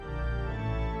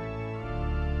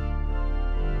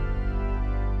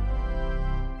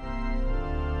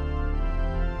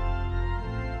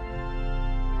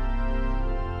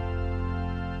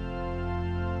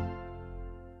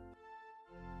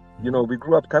We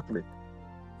grew up Catholic.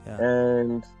 Yeah.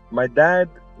 And my dad,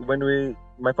 when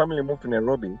my family moved to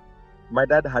Nairobi, my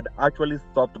dad had actually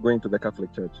stopped going to the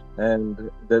Catholic church.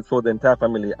 And so the entire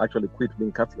family actually quit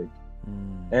being Catholic.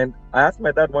 And I asked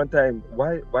my dad one time,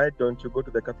 why don't you go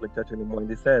to the Catholic church anymore? And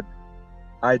he said,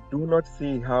 I do not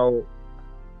see how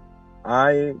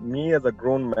me as a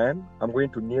grown man, I'm going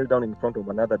to kneel down in front of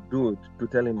another dude to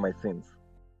tell him my sins.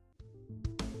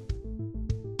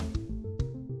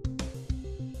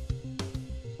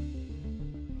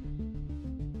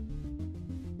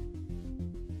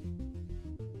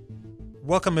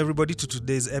 Welcome, everybody, to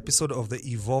today's episode of the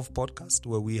Evolve podcast,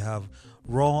 where we have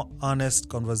raw, honest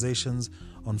conversations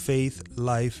on faith,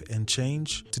 life, and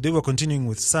change. Today, we're continuing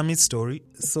with Sammy's story.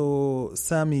 So,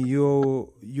 Sammy,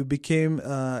 you became,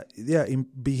 in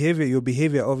behavior, your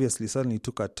behavior obviously suddenly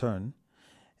took a turn.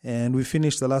 And we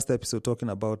finished the last episode talking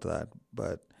about that.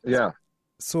 But yeah.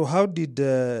 So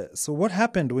what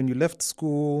happened when you left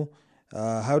school?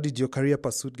 How did your career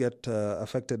pursuit get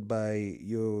affected by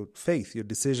your faith, your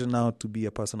decision now to be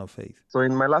a person of faith? So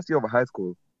in my last year of high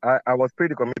school, I was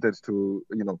pretty committed to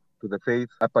the faith.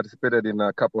 I participated in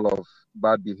a couple of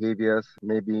bad behaviors,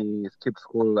 maybe skipped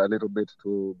school a little bit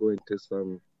to go into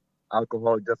some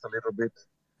alcohol just a little bit.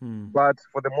 But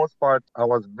for the most part, I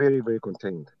was very, very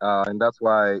contained. And that's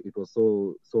why it was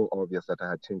so obvious that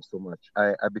I had changed so much.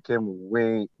 I became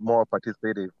way more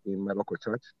participative in my local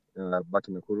church back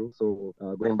in Nakuru. So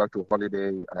going back to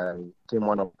holiday, I became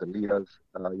one of the leaders,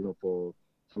 for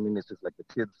ministries like the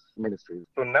kids ministries.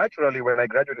 So naturally, when I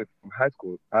graduated from high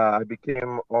school, I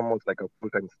became almost like a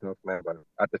full-time staff member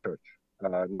at the church.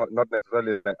 Not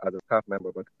necessarily as a staff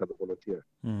member, but as a volunteer.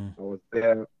 I was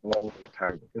there all the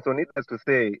time. And so needless to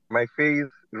say, my faith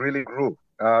really grew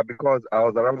because I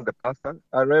was around the pastor.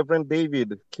 Reverend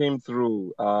David came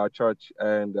through our church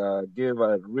and gave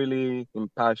a really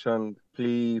impassioned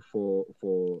plea for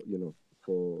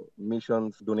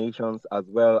missions, donations, as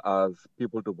well as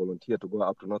people to volunteer to go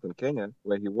up to Northern Kenya,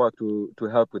 where he worked to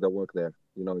help with the work there.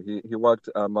 He worked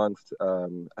amongst,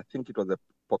 I think it was the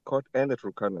Pokot and the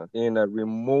Turkana in a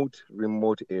remote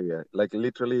area. Like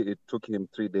literally, it took him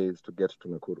 3 days to get to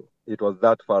Nakuru. It was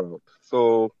that far out.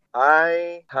 So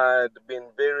I had been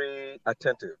very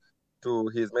attentive to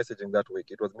his messaging that week.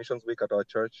 It was Missions Week at our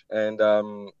church. And,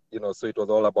 so it was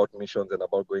all about missions and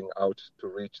about going out to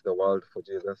reach the world for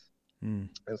Jesus.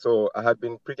 And so I had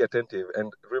been pretty attentive,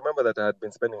 and remember that I had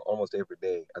been spending almost every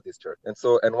day at this church.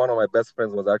 And one of my best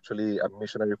friends was actually a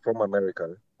missionary from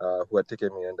America who had taken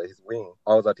me under his wing.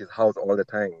 I was at his house all the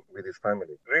time with his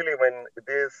family. Really, when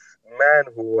this man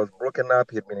who was broken up,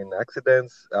 he'd been in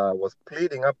accidents, was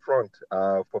pleading up front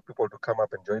for people to come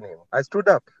up and join him, I stood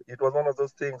up. It was one of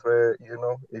those things where,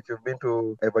 if you've been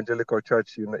to evangelical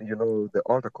church, you know the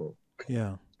altar call.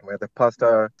 Yeah. Where the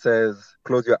pastor says,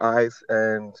 close your eyes,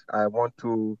 and I want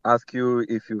to ask you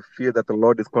if you feel that the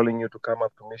Lord is calling you to come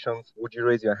up to missions, would you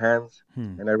raise your hands?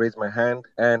 And I raised my hand.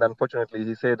 And unfortunately,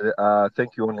 he said,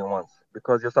 thank you only once,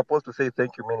 because you're supposed to say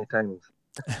thank you many times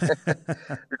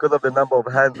because of the number of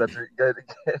hands that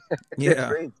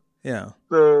get raised. Yeah.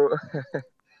 So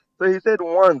he said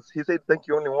once, he said thank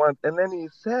you only once. And then he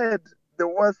said the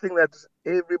worst thing that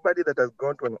everybody that has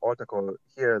gone to an altar call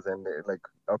hears and like,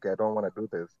 okay, I don't want to do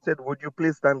this. Said, would you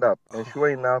please stand up? And sure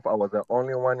enough, I was the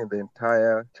only one in the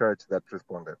entire church that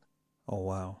responded. Oh,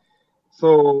 wow.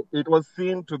 So it was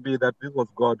seen to be that this was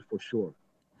God for sure.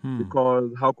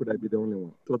 Because how could I be the only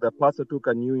one? So the pastor took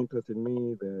a new interest in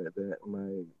me.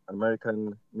 My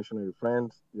American missionary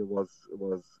friend was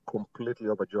completely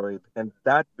overjoyed. And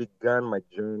that began my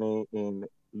journey in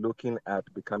looking at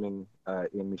becoming a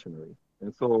missionary.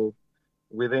 And so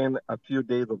within a few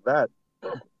days of that,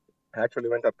 I actually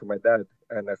went up to my dad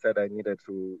and I said I needed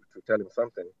to tell him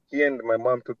something. He and my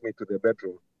mom took me to their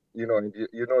bedroom. And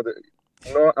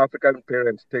no African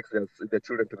parent takes their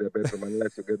children to their bedroom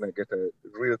unless you're going to get a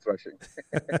real thrashing.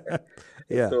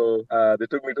 Yeah. So they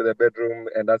took me to their bedroom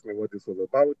and asked me what this was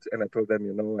about. And I told them,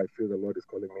 I feel the Lord is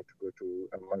calling me to go to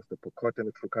amongst the Pokot and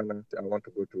the Turkana. I want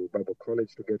to go to Bible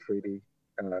college to get ready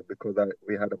because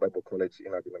we had a Bible college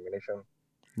in our denomination.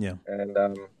 Yeah.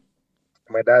 And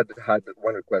my dad had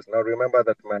one request. Now, remember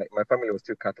that my family was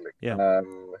still Catholic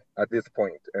at this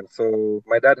point. And so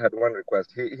my dad had one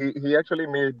request. He actually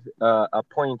made a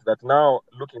point that now,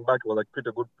 looking back, was a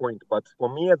pretty good point. But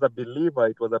for me as a believer,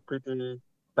 it was a pretty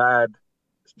bad,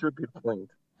 stupid point.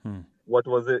 What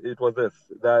was it? It was this,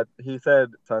 that he said,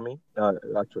 Sammy,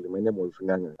 actually, my name was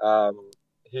Nganga.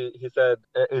 He said,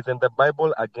 is in the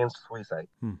Bible against suicide,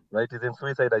 right? Isn't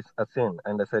suicide a sin?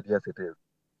 And I said, yes, it is.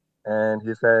 And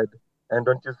he said, and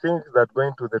don't you think that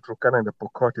going to the Turkana and the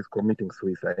Pokot is committing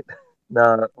suicide?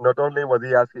 Now, not only was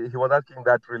he was asking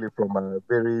that really from a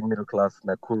very middle class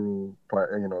Nakuru,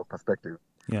 perspective.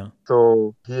 Yeah.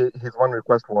 So his one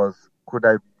request was, could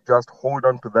I just hold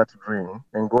on to that dream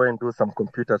and go and do some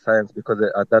computer science, because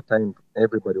at that time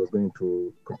everybody was going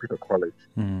to computer college.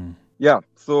 Mm. Yeah,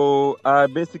 so I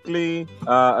basically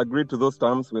agreed to those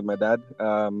terms with my dad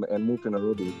and moved to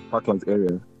Nairobi, Parklands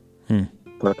area,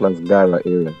 Parklands Gara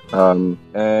area,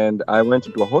 and I went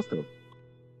into a hostel.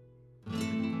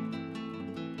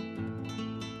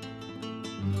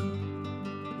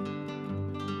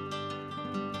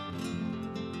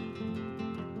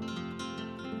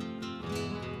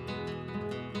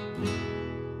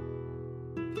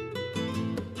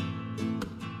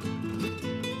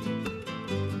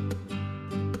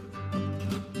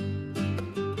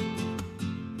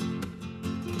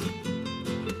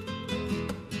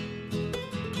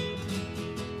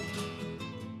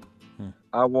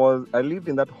 I lived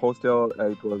in that hostel.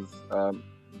 It was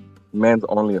men's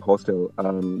only hostel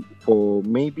for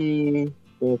maybe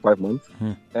 4 or 5 months.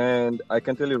 And I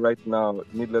can tell you right now,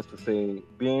 needless to say,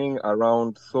 being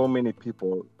around so many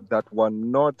people that were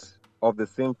not of the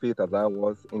same faith as I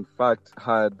was, in fact,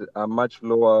 had a much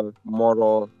lower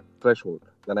moral threshold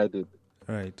than I did.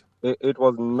 Right. It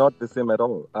was not the same at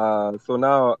all. So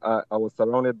now I was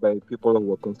surrounded by people who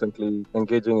were constantly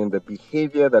engaging in the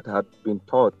behavior that had been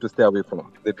taught to stay away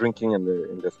from. The drinking and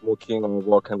the smoking and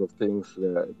all kinds of things,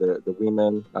 the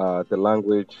women, the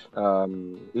language.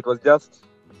 It was just,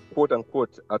 quote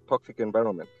unquote, a toxic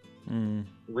environment,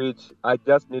 which I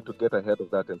just need to get ahead of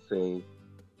that and say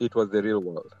it was the real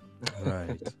world.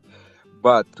 Right.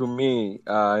 But to me,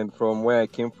 and from where I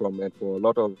came from, and for a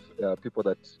lot of people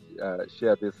that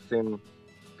share this same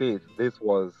faith, this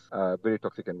was a very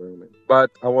toxic environment.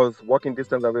 But I was walking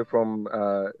distance away from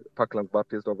Parklands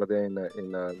Baptist over there in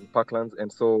Parklands,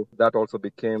 and so that also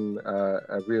became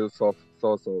a real source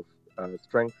of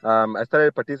strength. I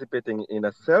started participating in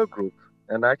a cell group.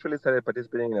 And I actually started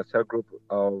participating in a cell group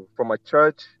from a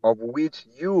church of which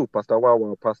you, Pastor Wa,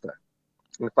 were a pastor.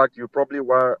 In fact, you probably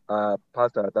were a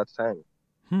pastor at that time.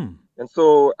 And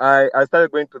so I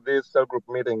started going to these cell group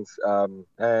meetings.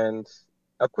 And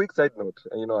a quick side note,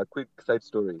 a quick side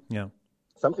story. Yeah.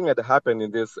 Something had happened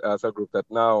in this cell group that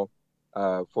now,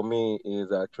 for me,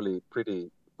 is actually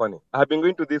pretty funny. I've been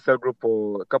going to this cell group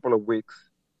for a couple of weeks,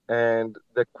 and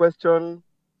the question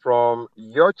from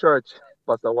your church,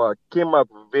 Pastor Wa, came up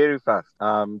very fast.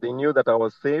 They knew that I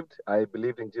was saved. I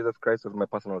believed in Jesus Christ as my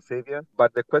personal savior.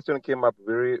 But the question came up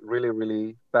really,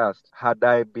 really fast. Had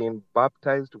I been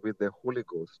baptized with the Holy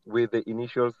Ghost with the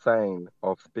initial sign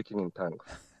of speaking in tongues?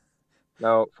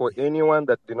 Now, for anyone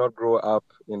that did not grow up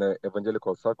in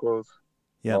evangelical circles,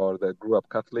 Yeah. or that grew up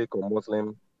Catholic or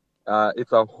Muslim,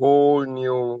 it's a whole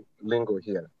new lingo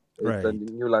here. It's a Right.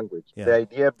 new language. Yeah. The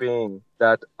idea being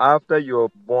that after you're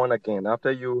born again,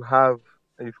 after you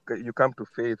come to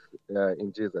faith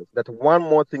in Jesus, that one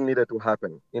more thing needed to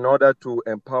happen in order to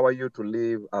empower you to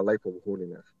live a life of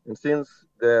holiness. And since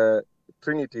the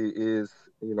Trinity is,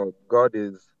 God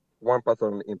is one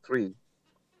person in three,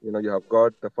 you have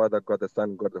God the Father, God the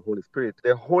Son, God the Holy Spirit.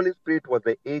 The Holy Spirit was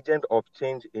the agent of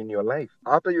change in your life.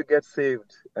 After you get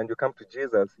saved and you come to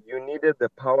Jesus, you needed the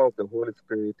power of the Holy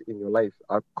Spirit in your life.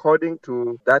 According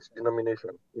to that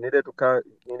denomination, you needed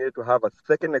to have a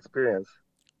second experience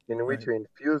in which you're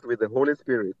infused with the Holy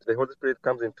Spirit. The Holy Spirit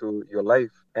comes into your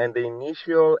life, and the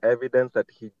initial evidence that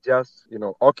He just,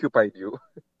 occupied you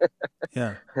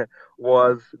Yeah.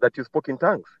 was that you spoke in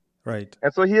tongues. Right.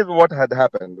 And so here's what had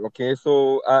happened. Okay,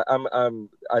 so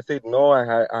I said no.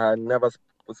 I had never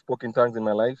spoken in tongues in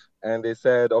my life, and they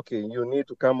said, okay, you need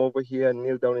to come over here,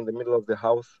 kneel down in the middle of the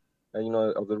house,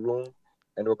 of the room,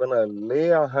 and we're gonna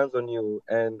lay our hands on you,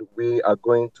 and we are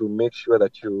going to make sure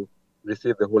that you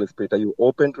receive the Holy Spirit. Are you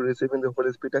open to receiving the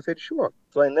Holy Spirit? I said sure.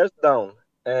 So I knelt down,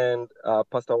 and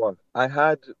Pastor One, I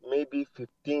had maybe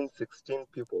 15, 16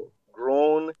 people,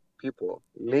 grown people,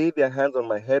 lay their hands on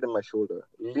my head and my shoulder,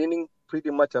 leaning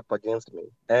pretty much up against me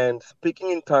and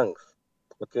speaking in tongues.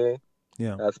 Okay,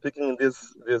 Yeah. speaking in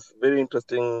this very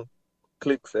interesting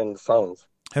clicks and sounds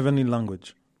Heavenly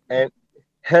language. and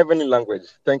heavenly language.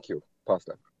 Thank you,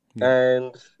 Pastor. Yeah.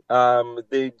 And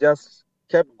they just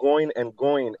kept going and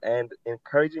going and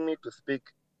encouraging me to speak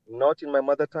not in my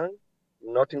mother tongue,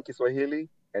 not in Kiswahili,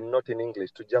 and not in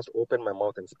English, to just open my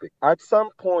mouth and speak. At some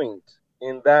point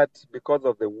in that, because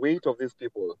of the weight of these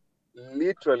people,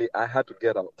 literally I had to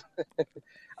get out.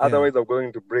 Otherwise, I'm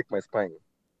going to break my spine.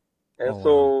 And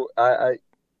so I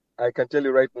can tell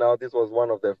you right now, this was one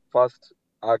of the first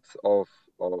acts of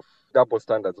double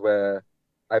standards where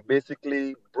I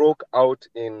basically broke out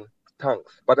in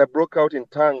tongues. But I broke out in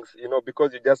tongues,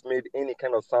 because you just made any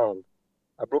kind of sound.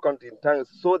 I broke out in tongues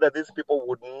so that these people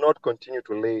would not continue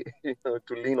to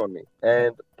to lean on me.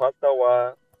 And Pastor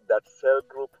Wa, that cell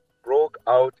group broke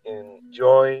out in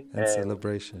joy And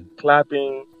celebration.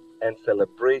 clapping and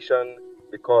celebration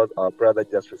because our brother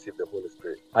just received the Holy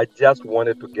Spirit. I just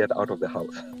wanted to get out of the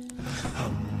house.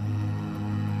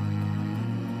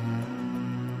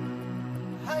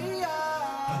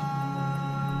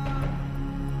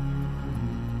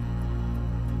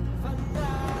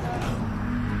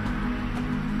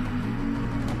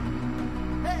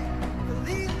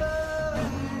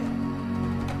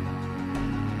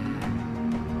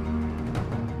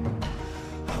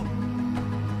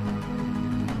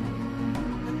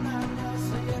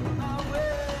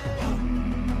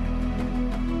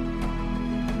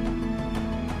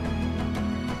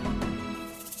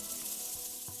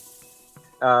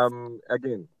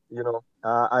 Again,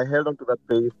 I held on to that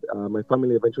faith. My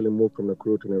family eventually moved from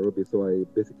Nakuru to Nairobi, so I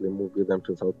basically moved with them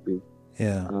to South Bay.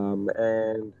 Yeah.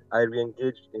 And I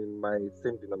re-engaged in my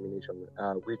same denomination,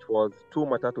 which was 2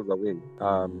 matatus away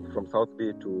from South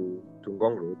Bay to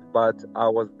Ngong Road. But I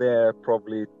was there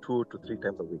probably 2 to 3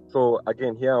 times a week. So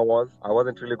again, here I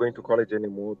wasn't really going to college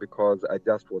anymore because I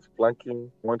just was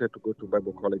flunking, wanted to go to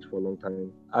Bible college for a long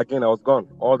time. Again, I was gone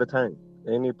all the time.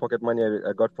 Any pocket money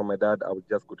I got from my dad, I would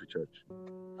just go to church.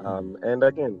 And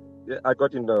again, I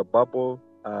got in the bubble.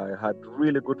 I had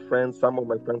really good friends. Some of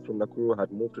my friends from Nakuru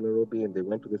had moved to Nairobi and they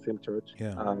went to the same church.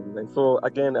 Yeah. And so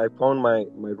again, I found my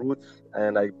roots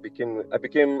and I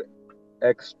became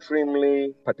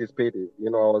extremely participative. I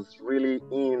was really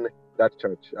in that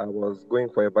church. I was going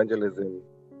for evangelism.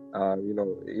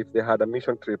 If they had a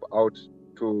mission trip out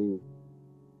to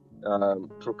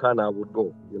Turkana, I would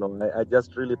go. I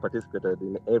just really participated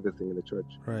in everything in the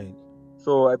church. Right.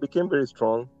 So I became very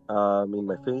strong in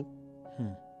my faith.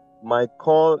 My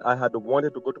call, I had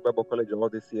wanted to go to Bible college all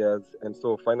these years, and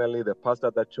so finally the pastor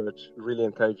at that church really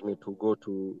encouraged me to go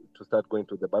to start going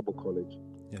to the Bible college.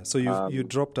 Yeah. So you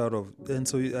dropped out of, and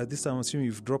so at this time I'm assuming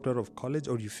you've dropped out of college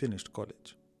or you finished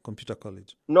college, computer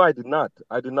college. No, I did not.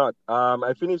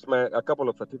 I finished a couple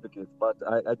of certificates, but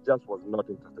I just was not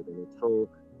interested in it. So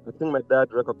I think my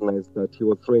dad recognized that he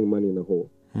was throwing money in a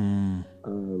hole.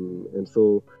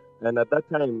 And at that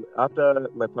time, after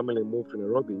my family moved to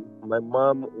Nairobi, my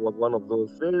mom was one of those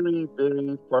very,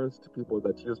 very first people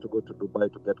that used to go to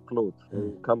Dubai to get clothes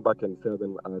and come back and sell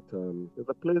them at, there's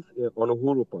a place on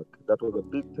Uhuru Park that was a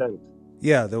big tent.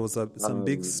 Yeah, there was some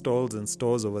big stalls and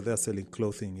stores over there selling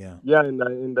clothing, yeah. Yeah, in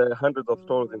the hundreds of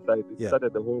stores inside. It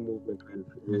started the whole movement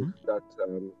with that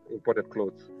imported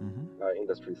clothes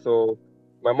industry. So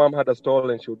my mom had a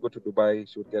stall and she would go to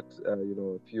Dubai. She would get,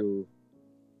 a few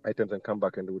items and come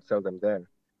back and they would sell them there.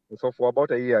 And so for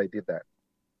about a year, I did that.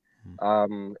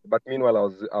 But meanwhile, I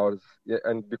was,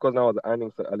 and because now I was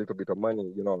earning a little bit of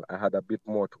money, I had a bit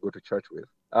more to go to church with.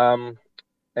 And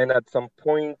at some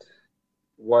point,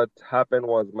 what happened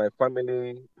was my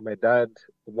dad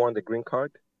won the green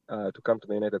card to come to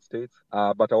the United States,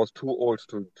 but I was too old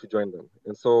to join them.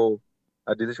 And so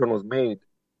a decision was made.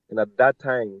 And at that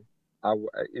time,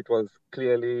 it was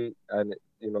clearly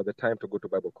the time to go to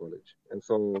Bible college. And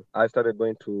so I started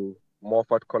going to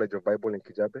Moffat College of Bible in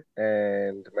Kijabe,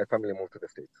 and my family moved to the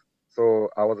States. So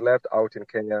I was left out in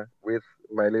Kenya with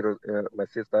my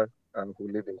sister who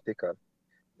lived in Thika.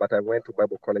 But I went to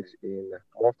Bible college in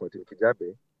Moffat in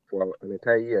Kijabe for an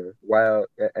entire year,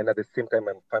 and at the same time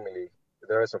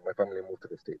the rest of my family moved to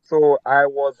the States. So I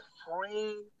was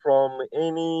free from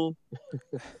any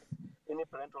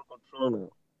parental control now.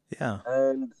 Yeah.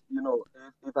 And,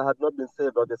 if I had not been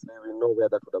saved, obviously we know where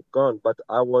that would have gone. But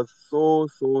I was so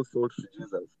sold to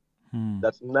Jesus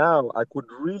that now I could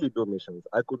really do missions.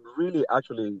 I could really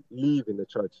actually live in the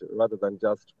church rather than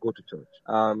just go to church.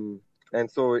 And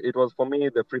so it was for me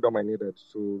the freedom I needed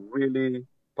to really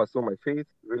pursue my faith,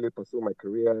 really pursue my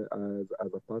career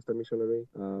as a pastor missionary.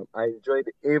 I enjoyed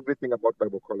everything about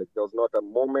Bible college. There was not a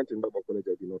moment in Bible college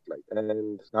I did not like. And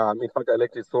in fact, I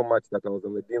liked it so much that I was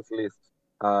on the dean's list.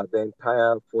 The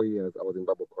entire 4 years I was in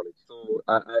Bible college. So,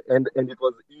 and it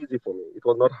was easy for me. It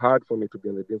was not hard for me to be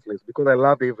on the dean's list because I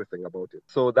loved everything about it.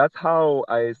 So that's how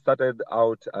I started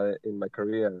out in my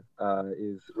career. I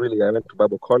went to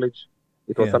Bible college.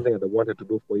 It was something that I wanted to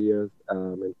do for years.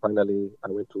 And finally, I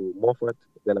went to Moffat.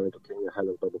 Then I went to Kenya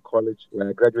Highlands Bible College, where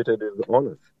I graduated with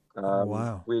honors.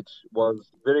 Wow. Which was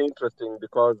very interesting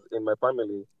because in my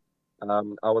family,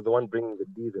 I was the one bringing the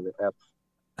D's and the F's.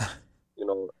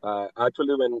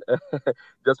 Actually, when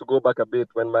just to go back a bit,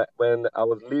 when I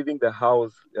was leaving the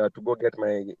house to go get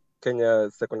my Kenya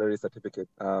secondary certificate,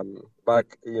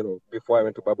 back, before I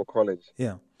went to Bible college.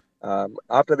 Yeah.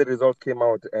 After the results came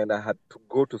out and I had to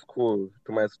go to school,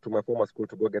 to my former school,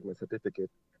 to go get my certificate,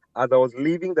 as I was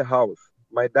leaving the house,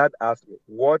 my dad asked me,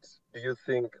 what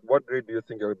grade do you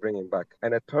think you're bringing back?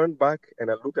 And I turned back and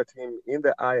I looked at him in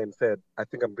the eye and said, I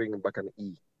think I'm bringing back an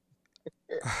E.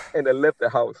 And I left the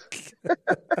house.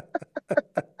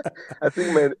 I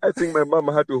think my mom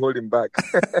had to hold him back.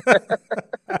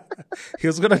 He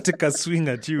was going to take a swing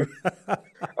at you.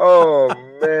 Oh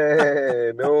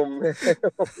man, oh man.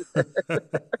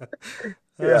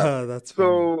 Yeah. That's funny.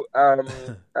 So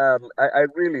I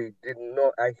really did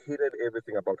not. I hated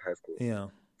everything about high school. Yeah.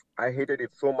 I hated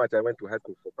it so much. I went to high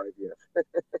school for 5 years,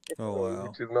 Oh, wow.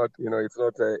 which is not, it's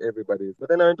not everybody's. But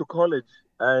then I went to college,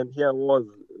 and here I was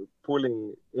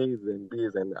pulling A's and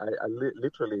B's, and I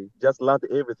literally just learned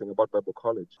everything about Bible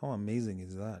college. How amazing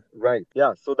is that? Right.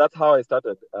 Yeah. So that's how I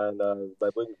started, and by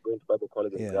going to Bible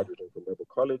college and Yeah. graduating from Bible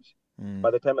college. Mm.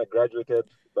 By the time I graduated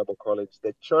Bible college,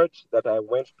 the church that I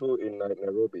went to in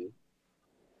Nairobi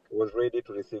was ready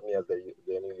to receive me as their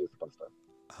new youth pastor.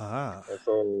 Ah. And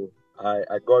so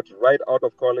I got right out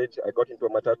of college. I got into a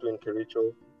matatu in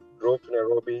Kericho, drove to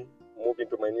Nairobi, moved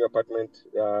into my new apartment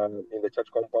in the church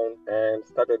compound, and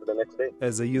started the next day.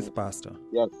 As a youth pastor.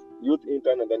 Yes, youth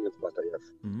intern and then youth pastor,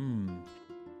 yes. Mm.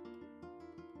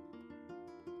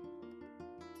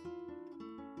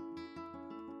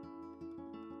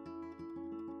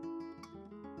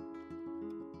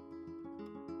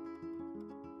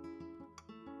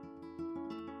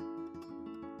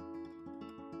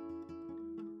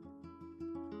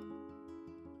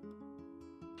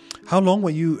 How long were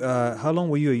you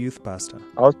a youth pastor?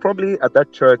 I was probably at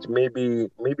that church maybe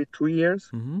 2 years.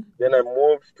 Mm-hmm. Then I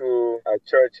moved to a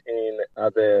church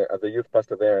as a youth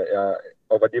pastor there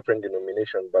of a different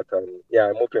denomination. But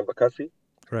I moved to Embakasi.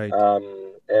 Right.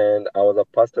 And I was a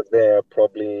pastor there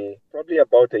probably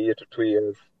about a year to 2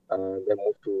 years. Then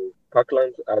moved to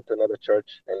Parklands at another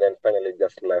church, and then finally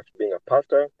just left being a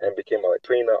pastor and became a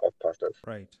trainer of pastors.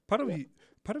 Right. Part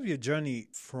of your journey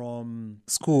from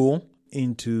school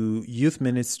into youth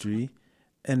ministry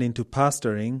and into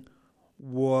pastoring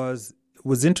was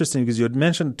interesting, because you had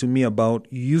mentioned to me about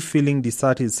you feeling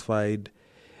dissatisfied,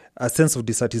 a sense of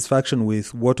dissatisfaction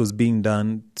with what was being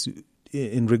done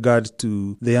in regard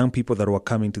to the young people that were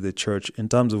coming to the church, in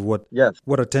terms of what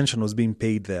attention was being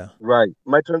paid there. Right.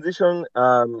 My transition,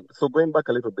 so going back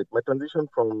a little bit, my transition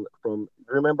from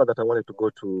remember that I wanted to go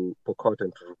to Pokot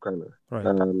and to Turkana. Right.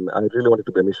 I really wanted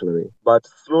to be a missionary. But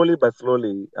slowly by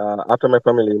slowly, after my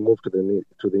family moved to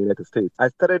the United States, I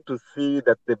started to see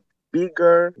that the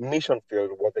bigger mission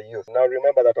field was the youth. Now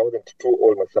remember that I wasn't too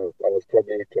old myself. I was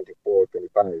probably 24,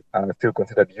 25. Still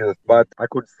considered youth. But I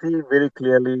could see very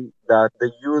clearly that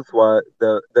the youth were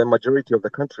the majority of the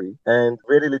country, and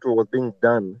very little was being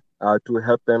done to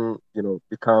help them,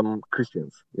 become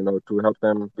Christians, to help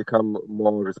them become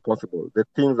more responsible. The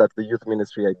things that the youth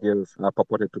ministry ideals are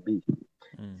purported to be.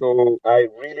 Mm. So I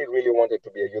really, really wanted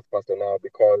to be a youth pastor now,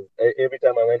 because every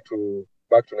time I went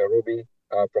back to Nairobi,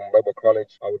 from Bible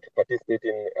college, I would participate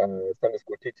in Sunday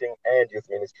school teaching and youth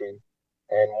ministry,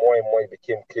 and more it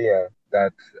became clear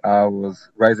that I was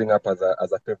rising up as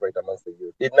a favorite amongst the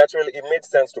youth. It made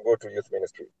sense to go to youth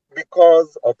ministry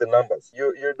because of the numbers.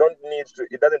 You don't need to.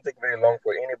 It doesn't take very long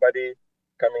for anybody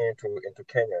coming into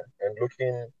Kenya and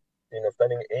looking,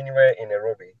 standing anywhere in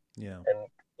Nairobi, and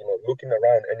looking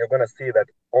around, and you're gonna see that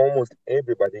almost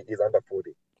everybody is under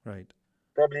 40. Right.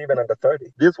 Probably even under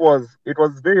 30. It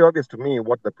was very obvious to me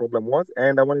what the problem was,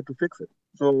 and I wanted to fix it.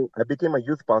 So I became a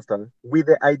youth pastor with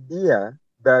the idea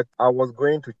that I was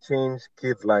going to change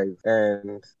kids' lives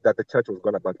and that the church was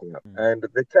going to back me up. Mm. And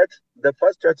the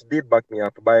first church did back me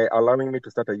up by allowing me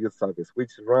to start a youth service,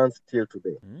 which runs till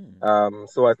today. Mm.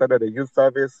 So I started a youth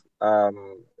service,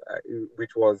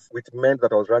 which meant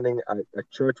that I was running a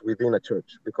church within a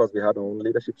church, because we had our own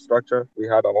leadership structure, we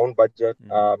had our own budget,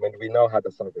 and we now had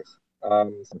a service.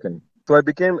 Okay. So I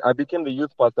became the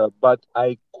youth pastor, but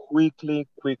I quickly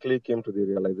came to the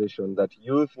realization that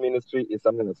youth ministry is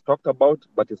something that's talked about,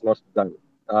 but it's not done.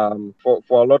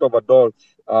 For a lot of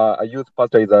adults, a youth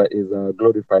pastor is a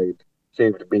glorified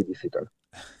saved babysitter.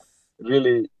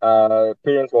 Really,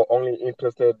 parents were only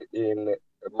interested in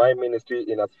my ministry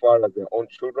in as far as their own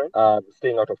children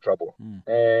staying out of trouble.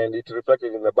 And it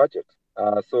reflected in the budget.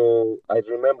 So I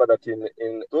remember that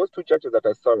in those two churches that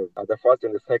I served, the first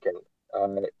and the second,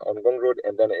 on Gong Road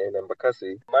and then in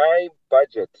Embakasi, my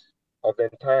budget of the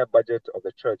entire budget of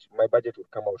the church, my budget would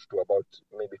come out to about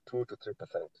maybe 2 to 3%,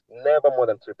 never more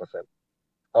than 3%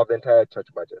 of the entire church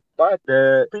budget. But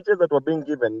the speeches that were being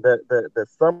given, the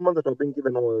sermons that were being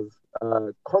given was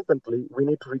constantly, we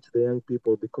need to reach the young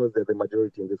people because they're the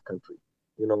majority in this country.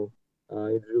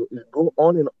 It go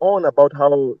on and on about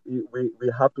how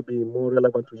we have to be more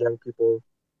relevant to young people,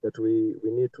 that we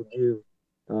need to give,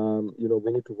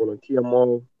 we need to volunteer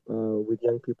more with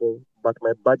young people. But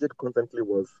my budget constantly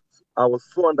I was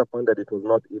so underfunded, it was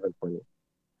not even funny.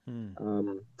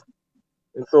 Hmm.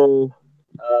 And so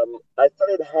I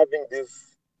started having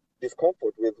this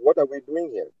discomfort with what are we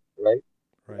doing here, right?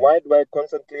 Right. Why do I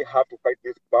constantly have to fight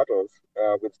these battles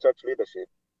with church leadership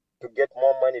to get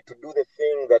more money to do the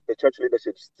thing that the church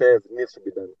leadership says needs to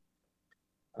be done?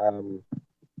 Um,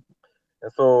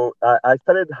 and so I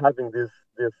started having this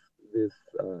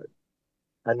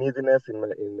uneasiness in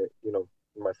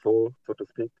my soul, so to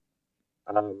speak.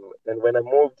 And when I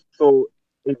moved, so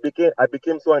I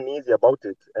became so uneasy about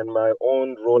it and my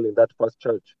own role in that first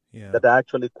church Yeah. that I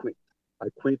actually quit. I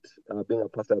quit being a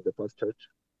pastor at the first church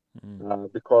Mm.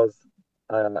 because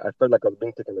I felt like I was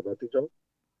being taken advantage of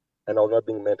and I was not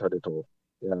being mentored at all.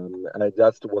 And I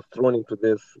just was thrown into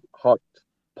this hot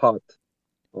pot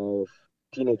of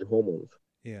teenage hormones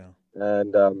Yeah.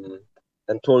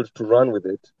 and told to run with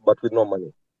it, but with no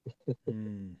money.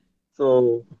 Mm.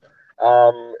 So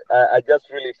I just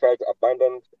really felt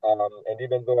abandoned. And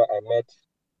even though I met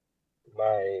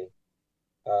my,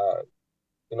 uh,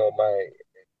 my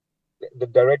the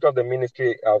director of the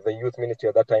ministry of the youth ministry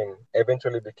at that time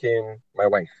eventually became my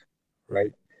wife,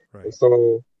 right? Right. And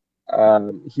so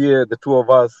here the two of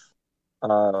us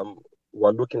um,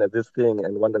 were looking at this thing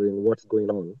and wondering what's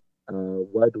going on.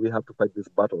 Why do we have to fight these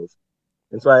battles?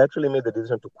 And so I actually made the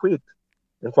decision to quit.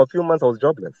 And for a few months I was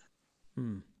jobless.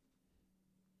 Mm.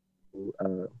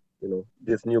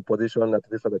 This new position at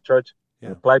this other church. I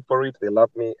Yeah. applied for it. They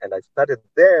loved me, and I started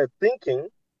there thinking,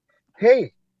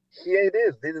 "Hey, here it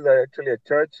is. This is actually a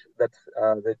church that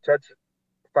the church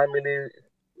family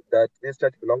that this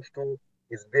church belongs to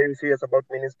is very serious about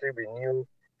ministry. We knew,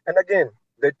 and again,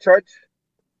 the church,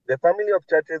 the family of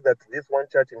churches that this one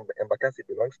church in Embakasi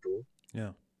belongs to.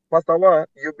 Yeah. Pastor Wa,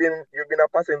 you've been a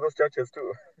pastor in those churches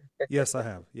too." Yes, I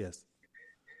have. Yes.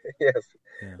 Yes.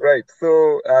 Yeah. Right.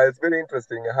 So it's very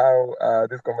interesting how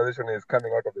this conversation is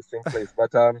coming out of the same place.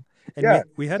 But And yeah.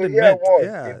 we So hadn't here I met. was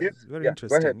Yeah, in this. it's very Yeah. Go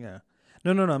ahead. interesting. Yeah.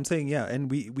 No. I'm saying yeah,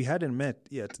 and we hadn't met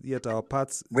yet. Yet our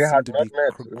paths We seem had to not be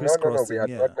met. No. We crisscrossing. had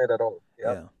not Yeah. met at all.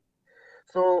 Yeah. Yeah.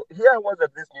 So here I was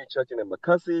at this new church in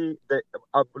Embakasi.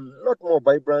 A lot more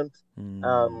vibrant. Mm.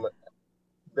 Um,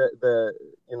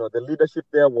 the leadership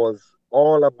there was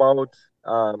all about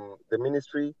the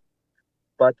ministry,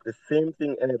 but the same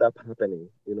thing ended up happening.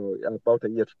 About a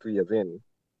year to 2 years in,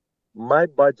 my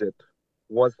budget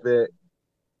was the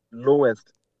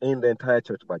lowest in the entire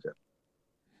church budget.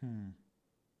 Hmm.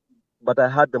 But I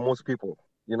had the most people,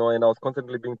 and I was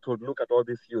constantly being told, look at all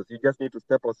these youth. You just need to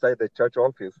step outside the church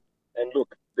office and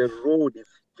look, the road is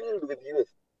filled with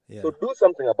youth. Yeah. So do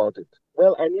something about it.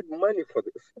 Well, I need money for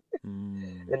this.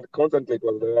 Mm. And constantly it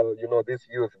was, well, these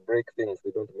youth break things,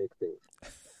 they don't make things.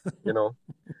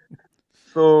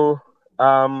 So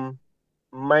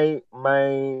my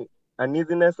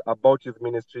uneasiness about youth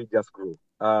ministry just grew.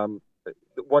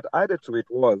 What added to it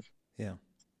was, Yeah.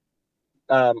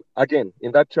 again,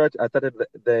 in that church, I started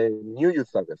the new youth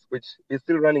service, which is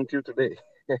still running till today.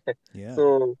 Yeah.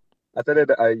 So I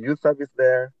started a youth service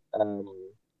there,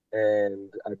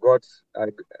 and I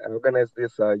organized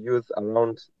this youth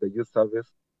around the youth service.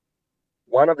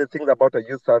 One of the things about a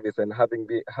youth service and having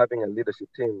a leadership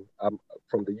team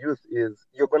from the youth is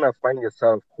you're gonna find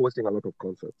yourself hosting a lot of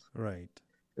concerts. Right.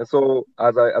 And so,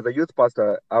 as a youth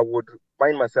pastor, I would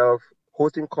find myself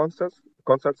hosting concerts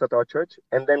at our church,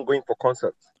 and then going for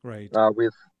concerts Right.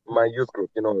 with my youth group.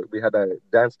 We had a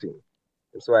dance team,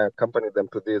 and so I accompanied them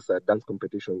to these dance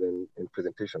competitions and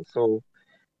presentations. So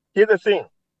here's the thing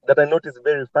that I noticed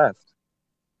very fast,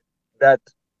 that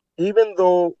even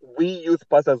though we youth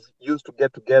pastors used to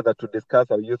get together to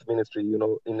discuss our youth ministry,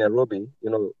 in Nairobi,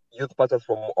 youth pastors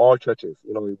from all churches,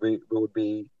 we would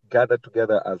be gathered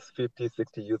together as 50,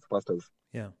 60 youth pastors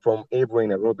Yeah. from everywhere in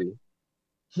Nairobi.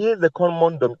 Here's the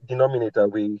common denominator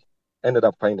we ended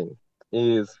up finding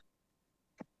is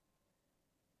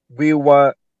we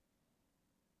were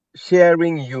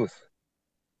sharing youth.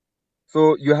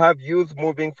 So you have youth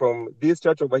moving from this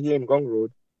church over here in Gong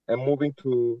Road and moving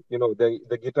to,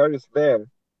 the guitarist there,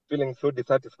 feeling so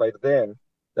dissatisfied there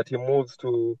that he moves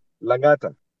to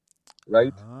Langata,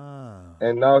 right? Ah.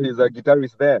 And now he's a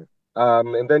guitarist there.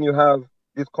 And then you have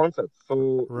these concerts.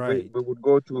 So Right. we would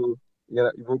go to,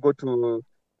 we'll go to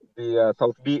the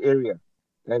South B area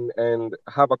and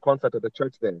have a concert at the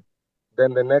church there.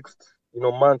 Then the next,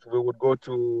 month we would go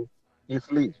to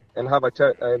East Lee and have a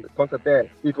concert there.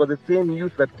 It was the same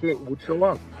youth that would show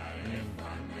up.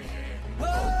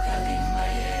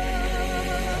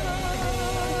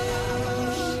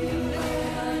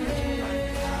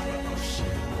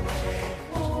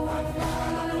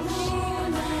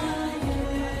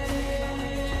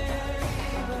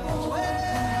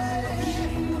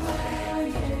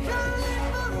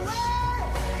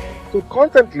 So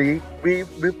constantly, we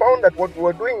found that what we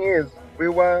were doing is we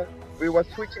were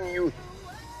switching youth.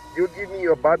 You give me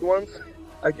your bad ones,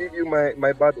 I give you my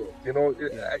bad ones.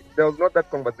 Yeah. There was not that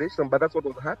conversation, but that's what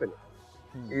was happening.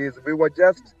 Hmm. Is we were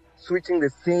just switching the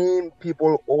same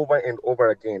people over and over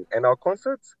again, and our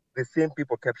concerts, the same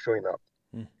people kept showing up.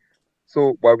 Hmm.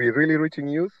 So were we really reaching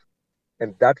youth?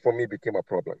 And that for me became a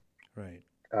problem. Right.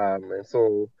 And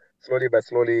so slowly by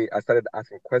slowly, I started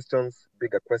asking questions,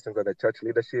 bigger questions at the church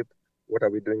leadership. What are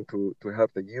we doing to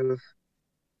help the youth?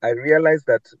 I realized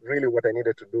that really what I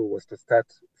needed to do was to start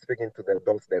speaking to the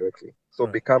adults directly. So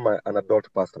Right. become an adult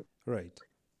pastor, Right.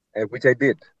 and which I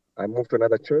did. I moved to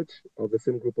another church of the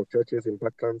same group of churches in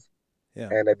Parklands, Yeah.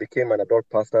 and I became an adult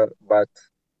pastor. But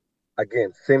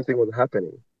again, same thing was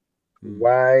happening. Hmm.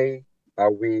 Why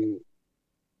are we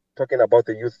talking about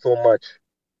the youth so much,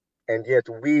 and yet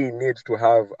we need to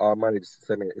have our marriage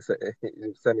seminars?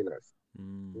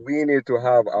 Hmm. We need to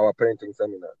have our parenting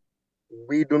seminar.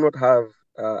 We do not have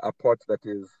a pot that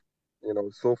is,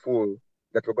 so full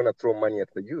that we're going to throw money at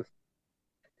the youth.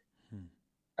 Hmm.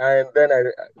 And then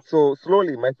so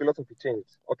slowly my philosophy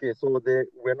changed. Okay, so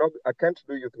we're not. I can't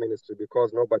do youth ministry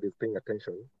because nobody's paying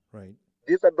attention. Right.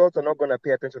 These adults are not going to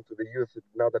pay attention to the youth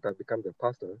now that I've become the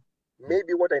pastor. Hmm.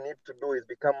 Maybe what I need to do is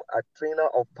become a trainer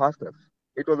of pastors.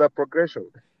 It was a progression.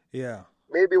 Yeah.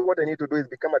 Maybe what I need to do is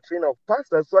become a trainer of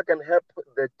pastors so I can help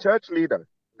the church leader,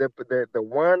 the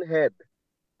one head,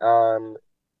 um,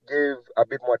 give a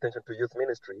bit more attention to youth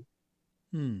ministry.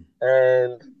 Hmm.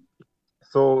 And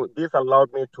so this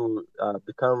allowed me to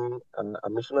become a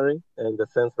missionary in the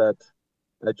sense that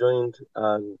I joined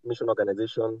a mission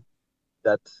organization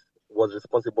that was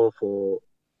responsible for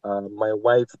my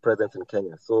wife's presence in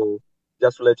Kenya. So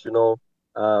just to let you know,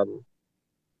 um,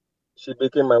 she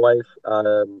became my wife.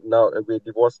 Now we're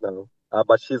divorced now,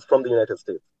 but she's from the United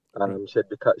States. Right. She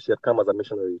had come as a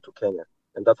missionary to Kenya,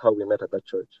 and that's how we met at that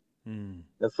church. Hmm.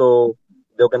 And so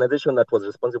the organization that was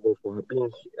responsible for her being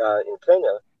in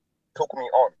Kenya took me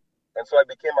on. And so I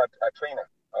became a trainer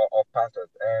of pastors.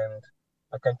 And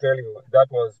I can tell you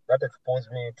that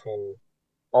exposed me to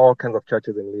all kinds of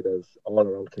churches and leaders all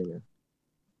around Kenya.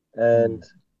 Hmm. And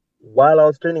while I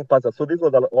was training pastors, so this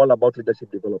was all about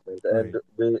leadership development, and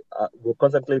Right. we're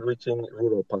constantly reaching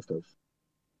rural pastors.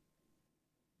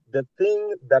 The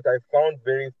thing that I found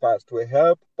very fast to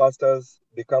help pastors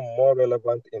become more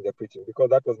relevant in their preaching, because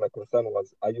that was my concern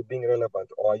was, are you being relevant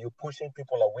or are you pushing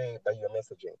people away by your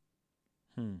messaging?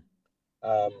 Hmm.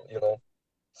 Um, you know,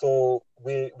 so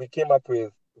we came up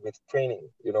with training,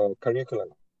 curriculum.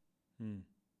 Hmm.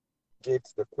 Get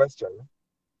the question,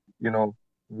 you know,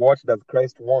 what does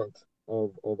Christ want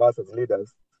of us as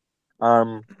leaders?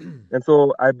 Um, and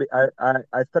so I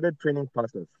started training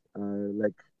pastors,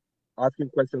 like asking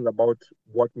questions about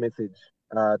what message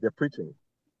they're preaching.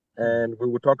 Hmm. And we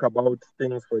would talk about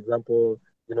things, for example,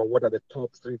 what are the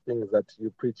top three things that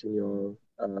you preach in your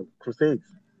crusades?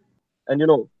 And,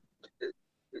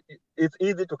 it's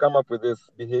easy to come up with these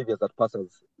behaviors that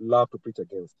pastors love to preach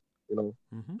against, you know,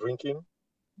 Mm-hmm. drinking,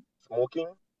 smoking,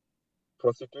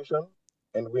 prostitution,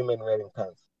 and women wearing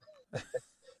pants.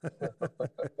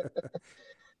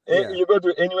 Yeah. You go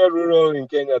to anywhere rural in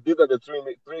Kenya, these are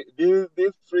the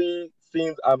these three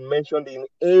sins are mentioned in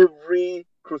every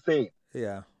crusade.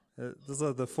 Yeah. Those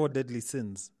are the four deadly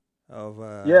sins of.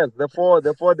 Yes, the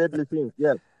four deadly sins.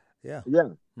 Yes, Yeah. yeah.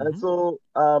 And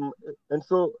Mm-hmm.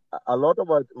 so a lot of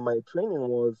my training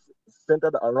was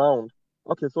centered around,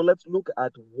 okay, so let's look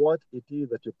at what it is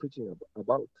that you're preaching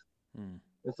about. Hmm.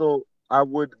 And so I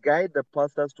would guide the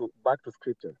pastors to back to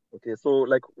scripture. Okay, so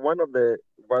like one of the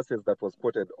verses that was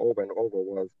quoted over and over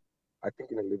was, I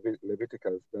think in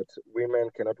Leviticus, that women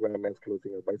cannot wear men's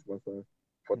clothing or vice versa,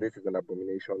 for Hmm. this is an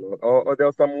abomination. Or there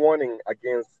was some warning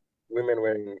against women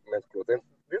wearing men's clothes. And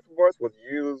this verse was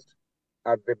used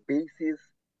as the basis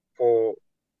for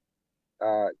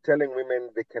telling women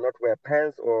they cannot wear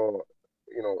pants or,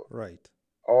 you know, Right.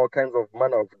 all kinds of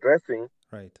manner of dressing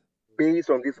Right. based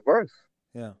on this verse.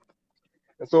 Yeah.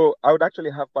 And so I would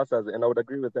actually have pastors, and I would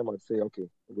agree with them. I'd say, okay,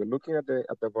 we're looking at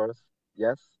the verse.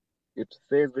 Yes, it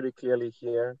says very clearly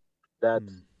here that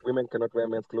Hmm. women cannot wear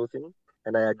men's clothing,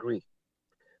 and I agree.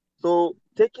 So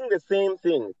taking the same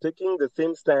thing, taking the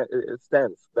same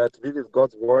stance that this is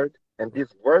God's word, and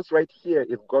this verse right here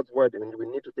is God's word, and we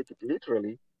need to take it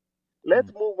literally. Hmm.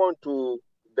 Let's move on to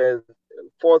the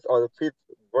fourth or the fifth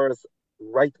verse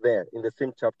right there in the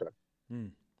same chapter. Hmm.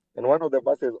 And one of the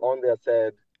verses on there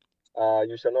said,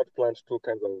 you shall not plant two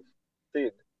kinds of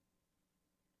seed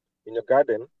in your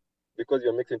garden because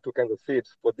you're mixing two kinds of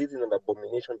seeds, for this is an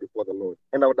abomination before the Lord.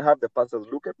 And I would have the pastors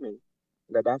look at me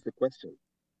and I'd ask the question,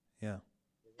 Yeah.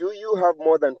 do you have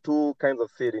more than 2 kinds of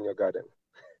seed in your garden?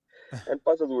 And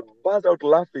pastors would burst out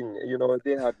laughing.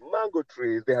 They had mango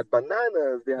trees, they had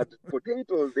bananas, they had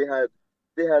potatoes, they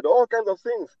had all kinds of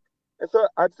things. And so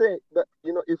I'd say that,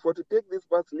 if we're to take this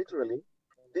verse literally,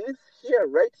 this here,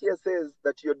 right here, says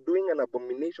that you're doing an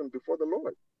abomination before the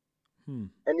Lord. And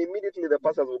immediately the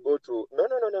pastors will go to, no.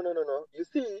 You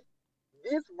see,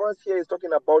 this verse here is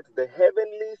talking about the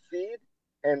heavenly seed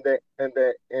and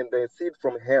the seed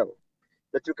from hell.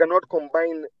 That you cannot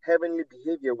combine heavenly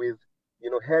behavior with,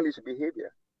 hellish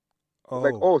behavior.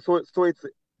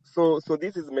 So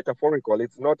this is metaphorical.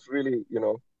 It's not really,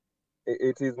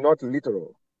 it is not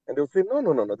literal. And they'll say,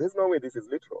 no, there's no way this is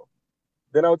literal.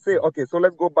 Then I would say, okay, so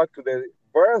let's go back to the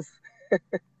verse.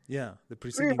 Yeah, the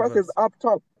preceding 3 verses up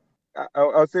top.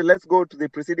 I'll say, let's go to the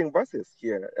preceding verses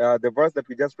here. The verse that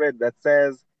we just read that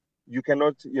says, you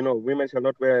cannot, women shall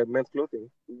not wear men's clothing.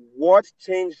 What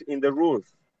changed in the rules?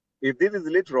 If this is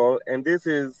literal and this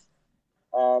is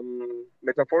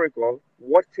metaphorical,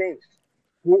 what changed?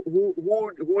 Who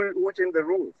changed the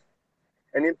rules?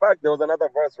 And in fact, there was another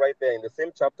verse right there in the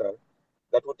same chapter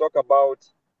that will talk about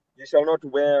you shall not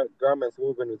wear garments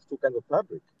woven with 2 kinds of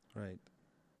fabric. Right.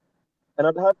 And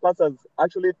I'd have pastors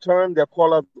actually turn their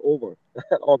collars over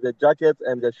of their jackets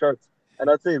and their shirts. And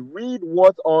I'd say, read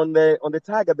what's on the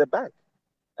tag at the back.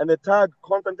 And the tag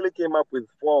constantly came up with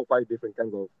 4 or 5 different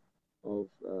kinds of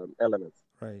elements.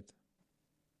 Right.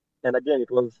 And again,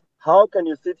 it was, how can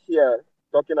you sit here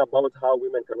talking about how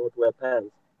women cannot wear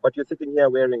pants, but you're sitting here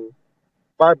wearing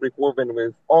fabric woven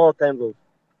with all kinds of,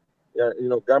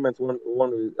 garments worn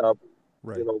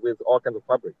with, with all kinds of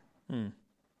fabric.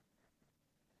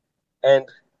 And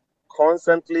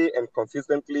constantly and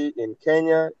consistently in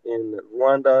Kenya, in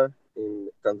Rwanda, in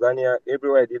Tanzania,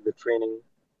 everywhere I did the training,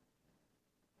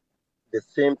 the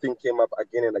same thing came up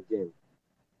again and again.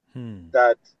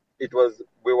 That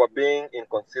we were being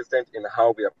inconsistent in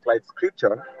how we applied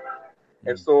scripture.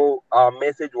 And so our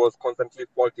message was constantly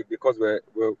faulty because we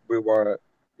were,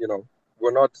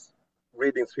 we're not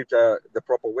reading scripture the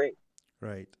proper way.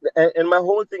 Right. And my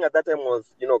whole thing at that time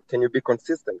was, can you be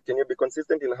consistent? Can you be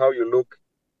consistent in how you look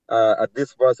at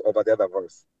this verse over the other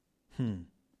verse?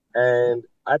 And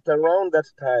at around that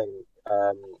time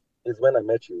is when I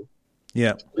met you.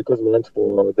 Yeah. Because we went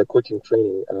for the coaching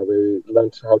training. We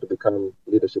learned how to become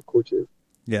leadership coaches.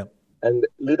 Yeah. And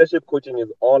leadership coaching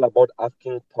is all about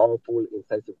asking powerful,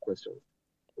 incisive questions,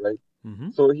 right?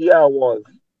 So here I was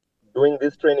doing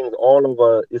these trainings all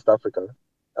over East Africa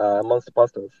amongst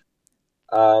pastors.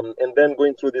 And then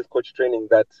going through this coach training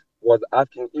that was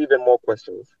asking even more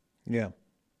questions. Yeah.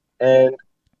 And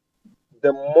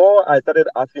the more I started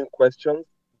asking questions,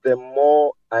 the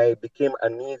more I became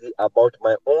uneasy about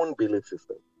my own belief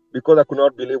system, because I could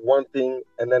not believe one thing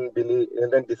and then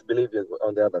disbelieve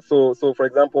on the other. So for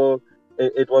example,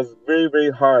 it was very,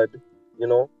 very hard,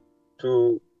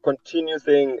 to continue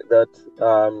saying that,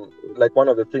 like one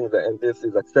of the things that, and this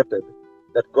is accepted,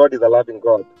 that God is a loving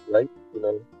God, right?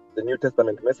 The New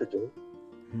Testament messaging.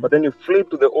 But then you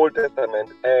flip to the Old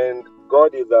Testament, and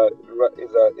God is a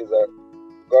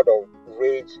God of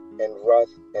rage and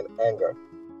wrath and anger.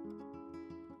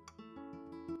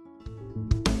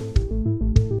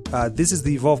 This is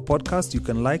the Evolve Podcast. You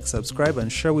can like, subscribe, and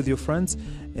share with your friends.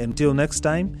 Until next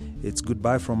time, it's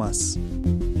goodbye from us.